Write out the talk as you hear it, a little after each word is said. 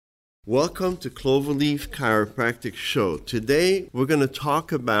Welcome to Cloverleaf Chiropractic Show. Today we're going to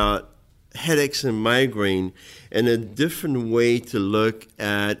talk about headaches and migraine and a different way to look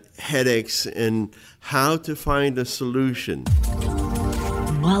at headaches and how to find a solution.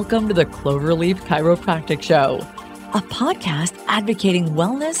 Welcome to the Cloverleaf Chiropractic Show, a podcast advocating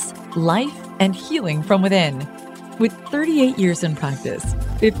wellness, life, and healing from within. With 38 years in practice,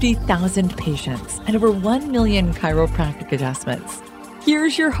 50,000 patients, and over 1 million chiropractic adjustments,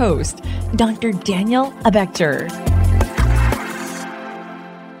 here's your host, Dr. Daniel Abeckjerr.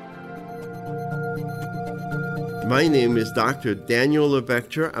 My name is Dr. Daniel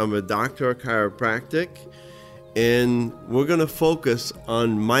Abeckjerr. I'm a doctor of chiropractic, and we're going to focus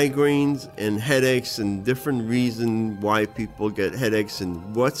on migraines and headaches and different reasons why people get headaches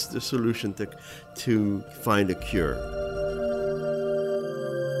and what's the solution to find a cure.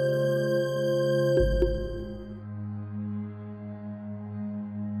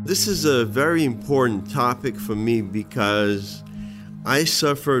 This is a very important topic for me because I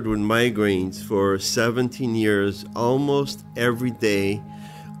suffered with migraines for 17 years. Almost every day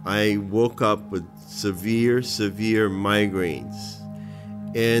I woke up with severe migraines.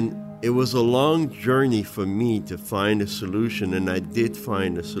 And it was a long journey for me to find a solution, and I did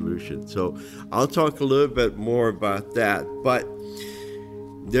find a solution. So I'll talk a little bit more about that. But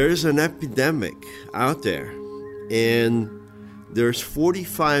there's an epidemic out there, and there's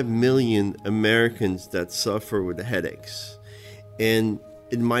 45 million Americans that suffer with headaches. And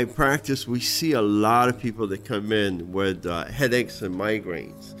in my practice, we see a lot of people that come in with headaches and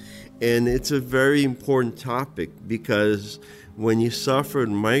migraines. And it's a very important topic because when you suffer with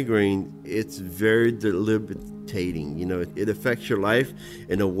migraine, it's very debilitating. It affects your life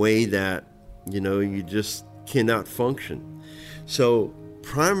in a way that, you just cannot function. So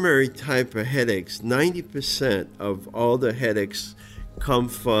primary type of headaches, 90% of all the headaches come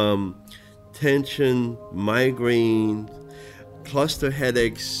from tension, migraine, cluster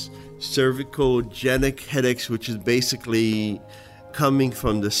headaches, cervicogenic headaches, which is basically coming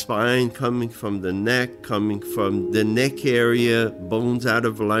from the spine, coming from the neck, coming from the neck area, bones out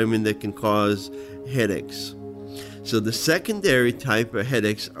of alignment that can cause headaches. So the secondary type of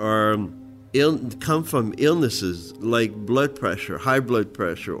headaches come from illnesses like blood pressure, high blood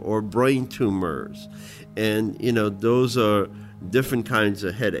pressure, or brain tumors. And, those are different kinds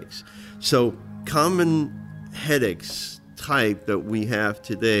of headaches. So common headaches type that we have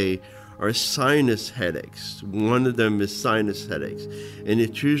today are sinus headaches. One of them is sinus headaches. And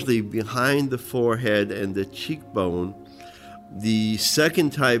it's usually behind the forehead and the cheekbone. The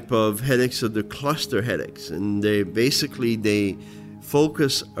second type of headaches are the cluster headaches. And they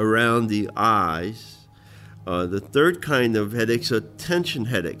focus around the eyes. The third kind of headaches are tension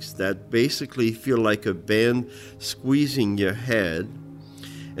headaches that basically feel like a band squeezing your head.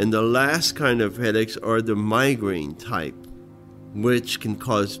 And the last kind of headaches are the migraine type, which can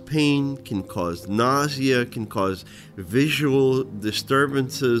cause pain, can cause nausea, can cause visual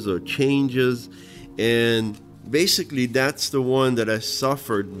disturbances or changes. And basically that's the one that I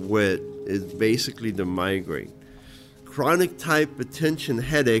suffered with, is basically the migraine. Chronic type of tension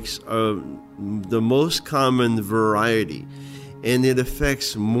headaches are the most common variety, and it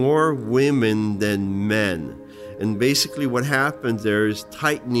affects more women than men. And basically what happens there is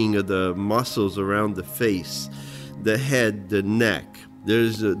tightening of the muscles around the face, the head, the neck.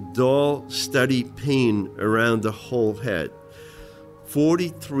 There's a dull, steady pain around the whole head.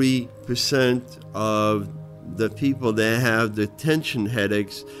 43% of the people that have the tension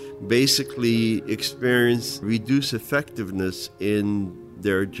headaches basically experience reduced effectiveness in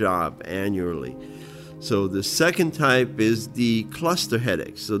their job annually. So the second type is the cluster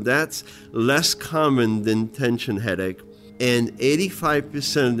headache. So that's less common than tension headache. And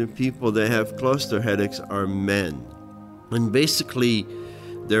 85% of the people that have cluster headaches are men. And basically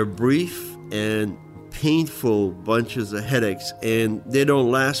they're brief and painful bunches of headaches, and they don't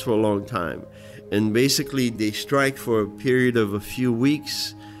last for a long time. And basically they strike for a period of a few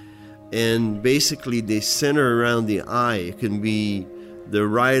weeks, and basically they center around the eye. It can be the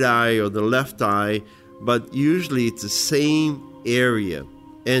right eye or the left eye, but usually it's the same area,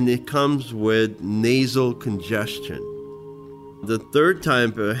 and it comes with nasal congestion. The third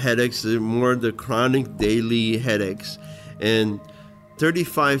type of headaches are more the chronic daily headaches, and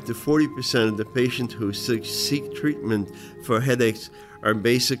 35 to 40% of the patients who seek treatment for headaches are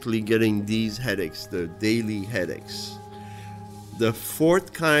basically getting these headaches, the daily headaches. The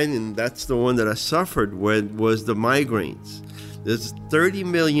fourth kind, and that's the one that I suffered with, was the migraines. There's 30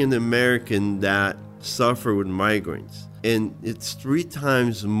 million Americans that suffer with migraines, and it's 3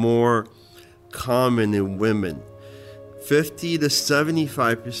 times more common in women. 50 to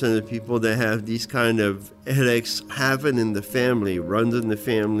 75% of people that have these kind of headaches have it in the family, runs in the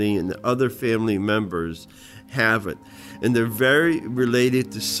family, and the other family members have it. And they're very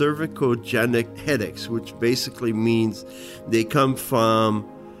related to cervicogenic headaches, which basically means they come from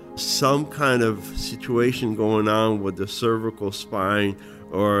some kind of situation going on with the cervical spine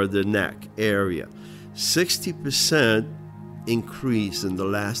or the neck area. 60% increase in the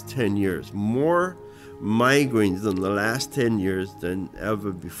last 10 years. More migraines in the last 10 years than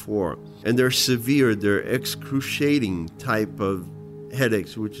ever before. And they're severe, they're excruciating type of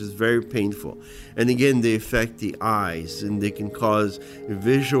headaches, which is very painful. And again, they affect the eyes and they can cause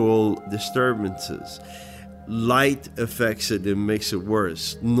visual disturbances. Light affects it and makes it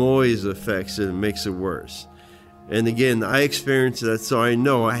worse. Noise affects it and makes it worse. And again, I experienced that, so I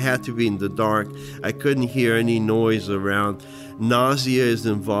know I had to be in the dark. I couldn't hear any noise around. Nausea is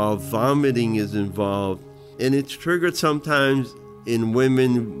involved, vomiting is involved, and it's triggered sometimes in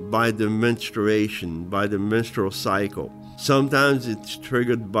women by the menstruation, by the menstrual cycle. Sometimes it's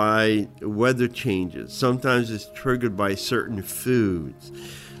triggered by weather changes. Sometimes it's triggered by certain foods.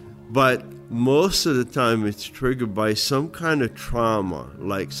 But most of the time it's triggered by some kind of trauma,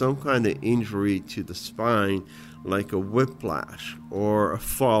 like some kind of injury to the spine, like a whiplash or a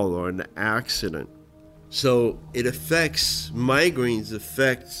fall or an accident. So it affects, migraines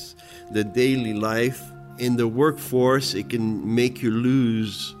affects the daily life. In the workforce, it can make you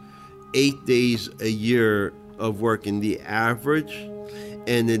lose 8 days a year of work in the average,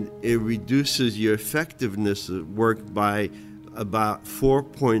 and it reduces your effectiveness at work by about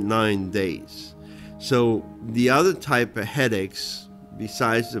 4.9 days. So the other type of headaches,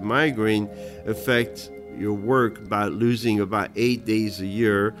 besides the migraine, affect your work by losing about 8 days a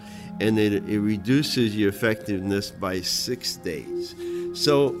year, and it reduces your effectiveness by 6 days.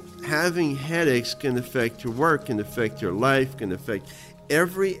 So having headaches can affect your work, can affect your life, can affect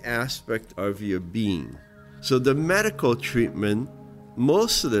every aspect of your being. So the medical treatment,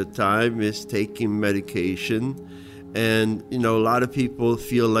 most of the time, is taking medication. And, a lot of people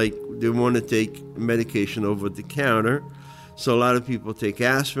feel like they want to take medication over the counter. So a lot of people take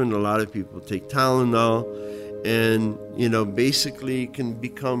aspirin, a lot of people take Tylenol, and, basically it can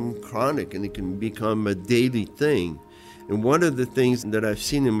become chronic and it can become a daily thing. And one of the things that I've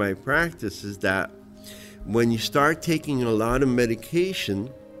seen in my practice is that when you start taking a lot of medication,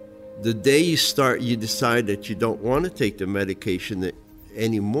 the day you decide that you don't want to take the medication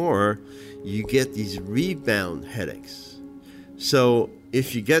anymore, you get these rebound headaches. So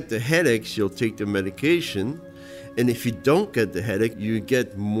if you get the headaches, you'll take the medication. And if you don't get the headache, you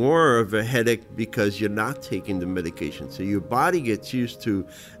get more of a headache because you're not taking the medication. So your body gets used to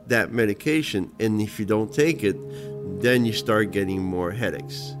that medication. And if you don't take it, then you start getting more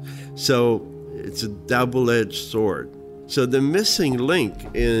headaches. So it's a double-edged sword. So the missing link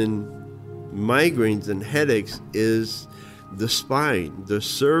in migraines and headaches is the spine, the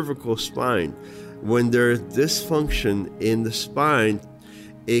cervical spine. When there's dysfunction in the spine,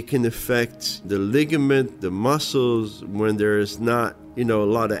 it can affect the ligament, the muscles. When there is not, a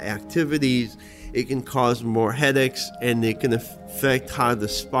lot of activities, it can cause more headaches, and it can affect how the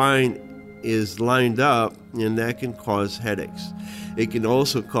spine is lined up, and that can cause headaches. It can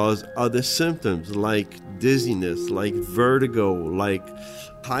also cause other symptoms like dizziness, like vertigo, like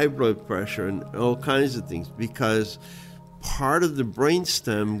high blood pressure, and all kinds of things, because part of the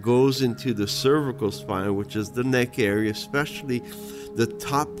brainstem goes into the cervical spine, which is the neck area, especially the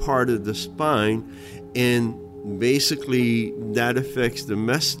top part of the spine, and basically that affects the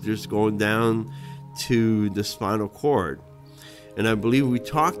messages going down to the spinal cord. And I believe we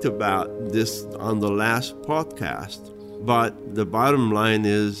talked about this on the last podcast, but the bottom line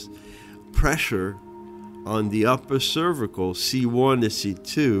is pressure on the upper cervical, C1 to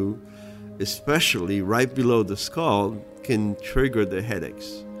C2, especially right below the skull, can trigger the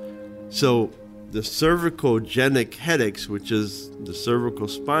headaches. So the cervicogenic headaches, which is the cervical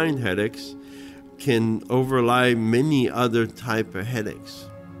spine headaches, can overlie many other type of headaches.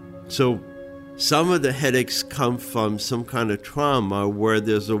 So some of the headaches come from some kind of trauma where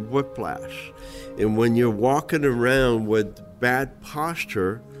there's a whiplash. And when you're walking around with bad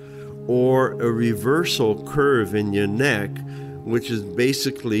posture or a reversal curve in your neck, which is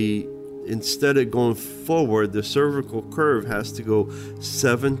basically, instead of going forward, the cervical curve has to go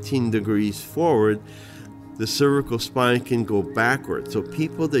 17 degrees forward. The cervical spine can go backward. So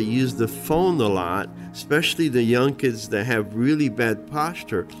people that use the phone a lot, especially the young kids that have really bad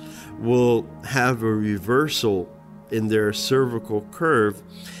posture, will have a reversal in their cervical curve,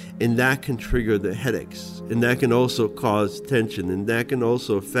 and that can trigger the headaches. And that can also cause tension, and that can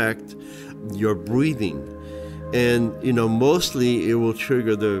also affect your breathing. And, mostly it will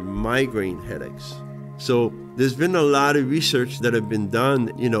trigger the migraine headaches. So there's been a lot of research that have been done,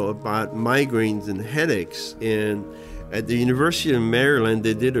 about migraines and headaches. And at the University of Maryland,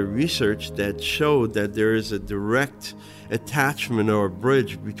 they did a research that showed that there is a direct attachment or a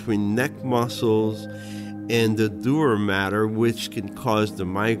bridge between neck muscles and the dura mater, which can cause the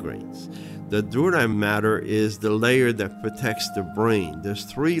migraines. The dura mater is the layer that protects the brain. There's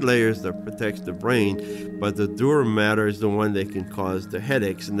 3 layers that protect the brain, but the dura mater is the one that can cause the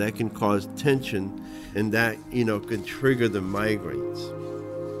headaches, and that can cause tension, and that, can trigger the migraines.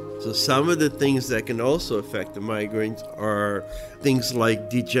 So some of the things that can also affect the migraines are things like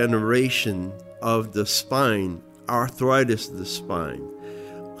degeneration of the spine, arthritis of the spine,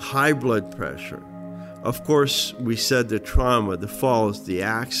 high blood pressure. Of course, we said the trauma, the falls, the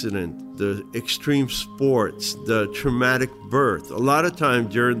accident, the extreme sports, the traumatic birth. A lot of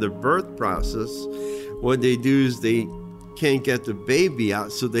times during the birth process, what they do is they can't get the baby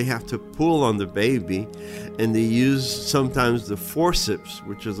out, so they have to pull on the baby, and they use sometimes the forceps,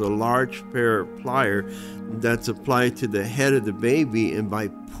 which is a large pair of pliers that's applied to the head of the baby, and by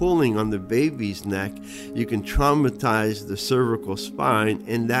pulling on the baby's neck, you can traumatize the cervical spine,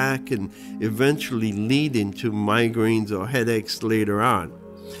 and that can eventually lead into migraines or headaches later on.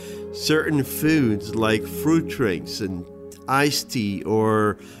 Certain foods like fruit drinks and iced tea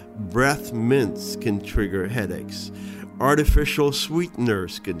or breath mints can trigger headaches. Artificial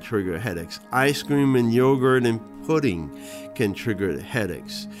sweeteners can trigger headaches. Ice cream and yogurt and pudding can trigger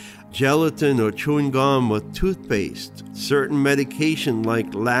headaches. Gelatin or chewing gum or toothpaste, certain medication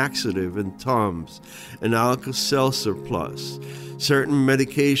like laxative and Tums and Alka-Seltzer Plus. Certain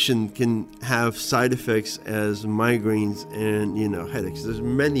medication can have side effects as migraines and, headaches. There's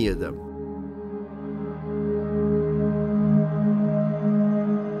many of them.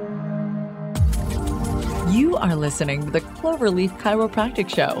 You are listening to the Cloverleaf Chiropractic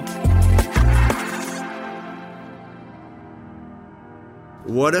Show.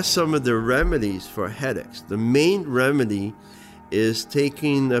 What are some of the remedies for headaches? The main remedy is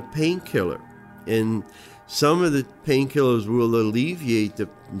taking a painkiller. And some of the painkillers will alleviate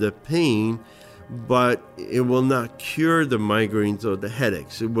the pain, but it will not cure the migraines or the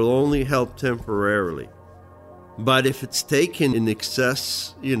headaches. It will only help temporarily. But if it's taken in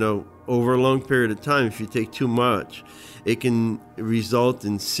excess, over a long period of time, if you take too much, it can result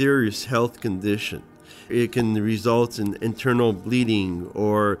in serious health condition. It can result in internal bleeding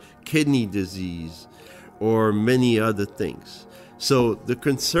or kidney disease or many other things. So the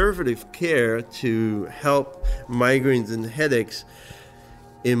conservative care to help migraines and headaches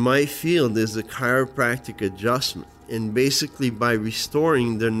in my field is a chiropractic adjustment. And basically by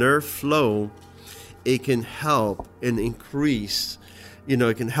restoring the nerve flow, it can help and increase,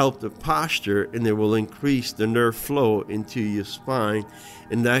 it can help the posture, and it will increase the nerve flow into your spine,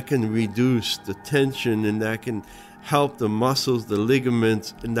 and that can reduce the tension, and that can help the muscles, the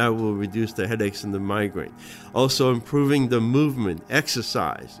ligaments, and that will reduce the headaches and the migraine. Also, improving the movement,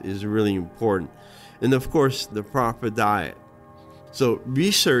 exercise is really important. And of course, the proper diet. So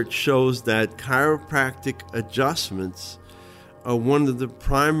research shows that chiropractic adjustments are one of the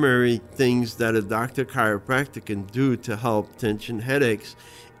primary things that a doctor of chiropractic can do to help tension headaches,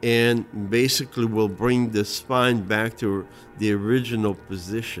 and basically will bring the spine back to the original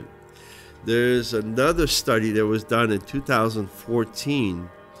position. There's another study that was done in 2014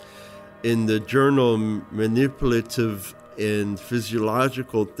 in the journal Manipulative and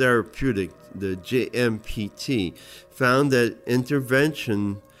Physiological Therapeutic, the JMPT, found that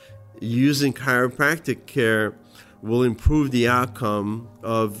intervention using chiropractic care will improve the outcome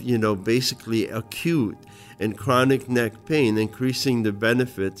of, basically acute and chronic neck pain, increasing the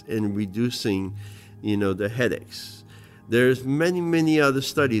benefits and reducing, the headaches. There's many other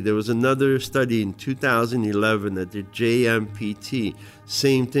studies. There was another study in 2011 at the JMPT,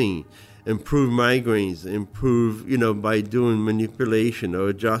 same thing. Improve migraines, improve, by doing manipulation or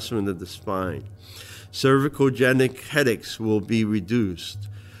adjustment of the spine. Cervicogenic headaches will be reduced.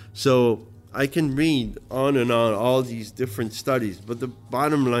 So I can read on and on all these different studies, but the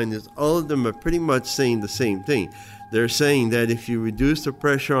bottom line is all of them are pretty much saying the same thing. They're saying that if you reduce the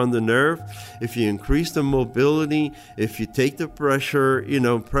pressure on the nerve, if you increase the mobility, if you take the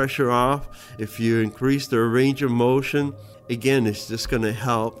pressure off, if you increase the range of motion, again, it's just going to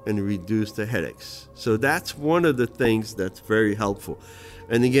help and reduce the headaches. So that's one of the things that's very helpful.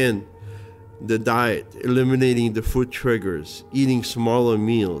 And again, the diet, eliminating the food triggers, eating smaller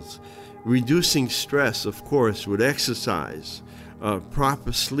meals, reducing stress, of course, with exercise,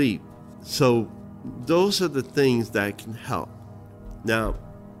 proper sleep. So those are the things that can help. Now,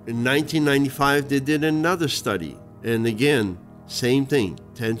 In 1995, they did another study. And again, same thing,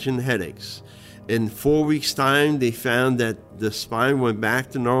 tension headaches. In 4 weeks' time, they found that the spine went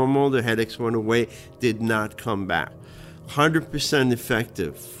back to normal, the headaches went away, did not come back. 100%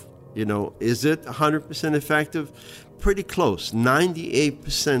 effective. Is it 100% effective? Pretty close,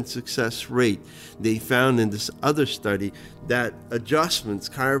 98% success rate. They found in this other study that adjustments,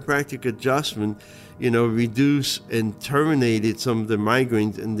 chiropractic adjustment, reduced and terminated some of the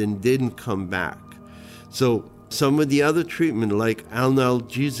migraines and then didn't come back. So some of the other treatment, like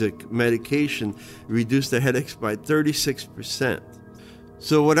analgesic medication, reduced the headaches by 36%.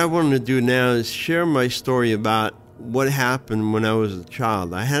 So what I want to do now is share my story about what happened when I was a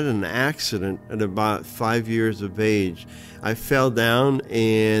child. I had an accident at about 5 years of age. I fell down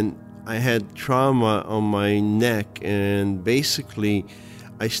and I had trauma on my neck, and basically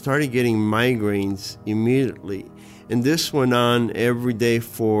I started getting migraines immediately. And this went on every day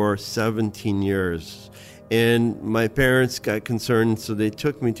for 17 years. And my parents got concerned, so they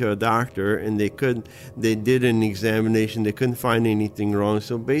took me to a doctor, and they did an examination. They couldn't find anything wrong.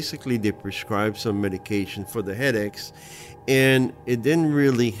 So basically they prescribed some medication for the headaches, and it didn't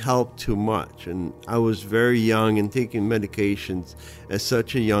really help too much. And I was very young, and taking medications at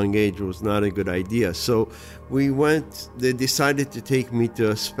such a young age was not a good idea. So they decided to take me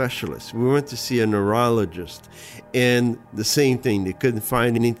to a specialist. We went to see a neurologist, and the same thing, they couldn't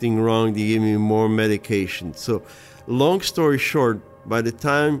find anything wrong. They gave me more medication. So long story short, by the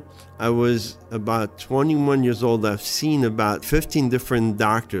time I was about 21 years old, I've seen about 15 different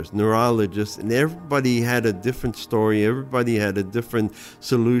doctors, neurologists, and everybody had a different story. Everybody had a different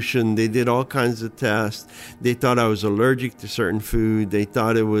solution. They did all kinds of tests. They thought I was allergic to certain food. They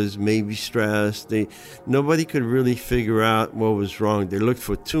thought it was maybe stress. Nobody could really figure out what was wrong. They looked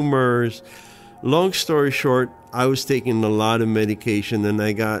for tumors. Long story short, I was taking a lot of medication, and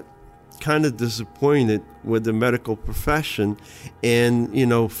I got kind of disappointed with the medical profession and,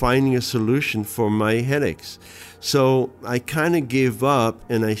 finding a solution for my headaches. So I kind of gave up,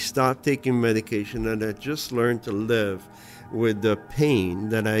 and I stopped taking medication, and I just learned to live with the pain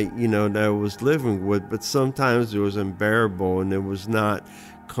that that I was living with. But sometimes it was unbearable, and it was not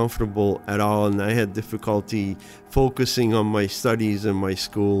comfortable at all, and I had difficulty focusing on my studies in my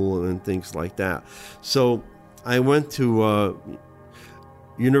school and things like that. So I went to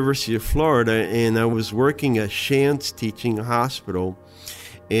University of Florida, and I was working at Shands Teaching Hospital,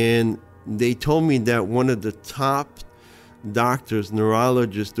 and they told me that one of the top doctors,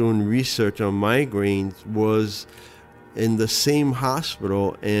 neurologists doing research on migraines was in the same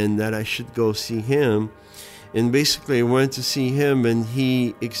hospital, and that I should go see him. And basically I went to see him, and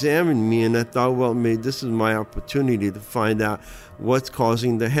he examined me, and I thought, well, maybe this is my opportunity to find out what's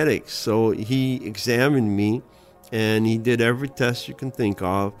causing the headaches. So he examined me, and he did every test you can think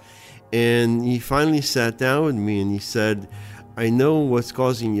of, and he finally sat down with me, and he said, I know what's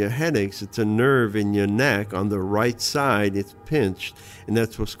causing your headaches. It's a nerve in your neck on the right side. It's pinched, and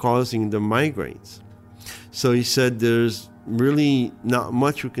that's what's causing the migraines. So he said, there's really not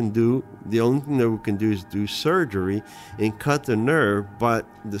much we can do. The only thing that we can do is do surgery and cut the nerve, but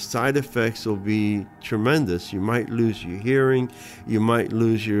the side effects will be tremendous. You might lose your hearing, you might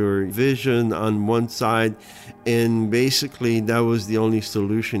lose your vision on one side, and basically that was the only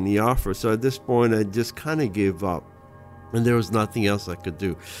solution he offered. So at this point I just kind of gave up, and there was nothing else I could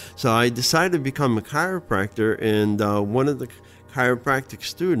do. So I decided to become a chiropractor, and one of the chiropractic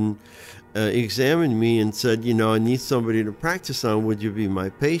students examined me and said, I need somebody to practice on. Would you be my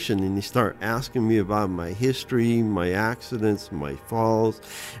patient? And he started asking me about my history, my accidents, my falls.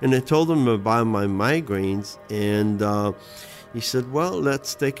 And I told him about my migraines. And he said, well,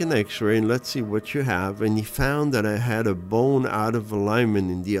 let's take an x-ray and let's see what you have. And he found that I had a bone out of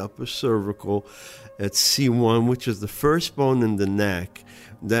alignment in the upper cervical at C1, which is the first bone in the neck,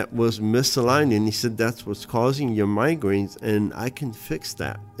 that was misaligned. And he said, that's what's causing your migraines, and I can fix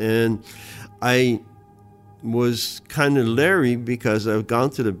that. And I was kind of leery because I've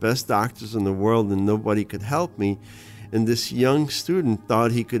gone to the best doctors in the world and nobody could help me. And this young student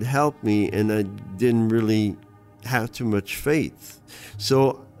thought he could help me, and I didn't really have too much faith.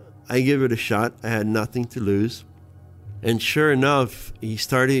 So I gave it a shot. I had nothing to lose. And sure enough, he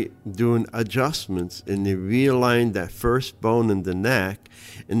started doing adjustments, and he realigned that first bone in the neck,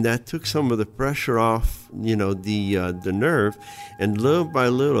 and that took some of the pressure off, the nerve. And little by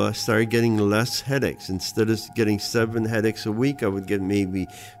little, I started getting less headaches. Instead of getting 7 headaches a week, I would get maybe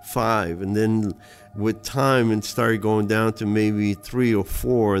 5. And then with time it started going down to maybe 3 or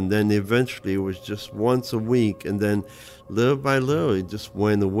 4, and then eventually it was just once a week, and then little by little it just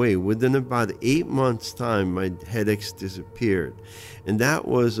went away. Within about 8 months' time, my headaches disappeared, and that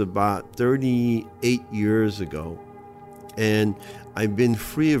was about 38 years ago. And I've been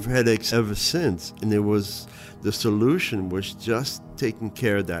free of headaches ever since, and the solution was just taking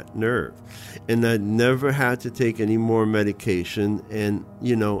care of that nerve. And I never had to take any more medication, and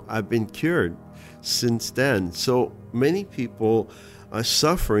I've been cured since then. So many people are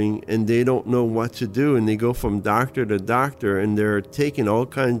suffering and they don't know what to do, and they go from doctor to doctor and they're taking all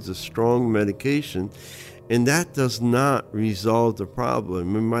kinds of strong medication, and that does not resolve the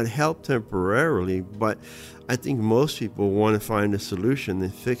problem. It might help temporarily, but I think most people want to find a solution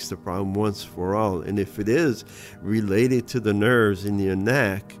and fix the problem once for all. And if it is related to the nerves in your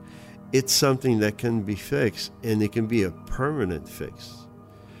neck, it's something that can be fixed, and it can be a permanent fix.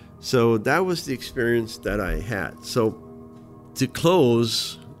 So that was the experience that I had. So to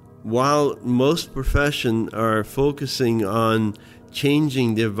close, while most professions are focusing on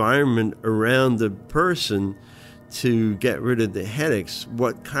changing the environment around the person to get rid of the headaches,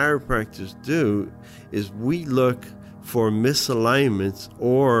 what chiropractors do is we look for misalignments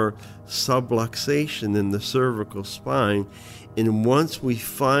or subluxation in the cervical spine, and once we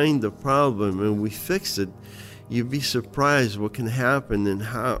find the problem and we fix it, you'd be surprised what can happen and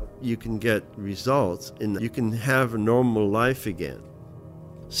how you can get results and you can have a normal life again.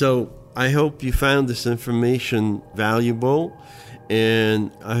 So I hope you found this information valuable, and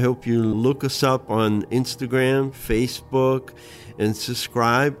I hope you look us up on Instagram, Facebook, and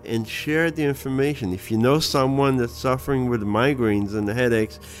subscribe and share the information. If you know someone that's suffering with migraines and the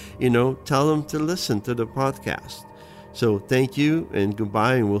headaches, tell them to listen to the podcast. So thank you and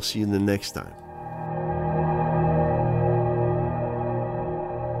goodbye, and we'll see you the next time.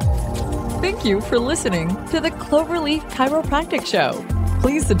 Thank you for listening to the Cloverleaf Chiropractic Show.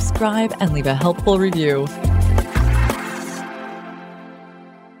 Please subscribe and leave a helpful review.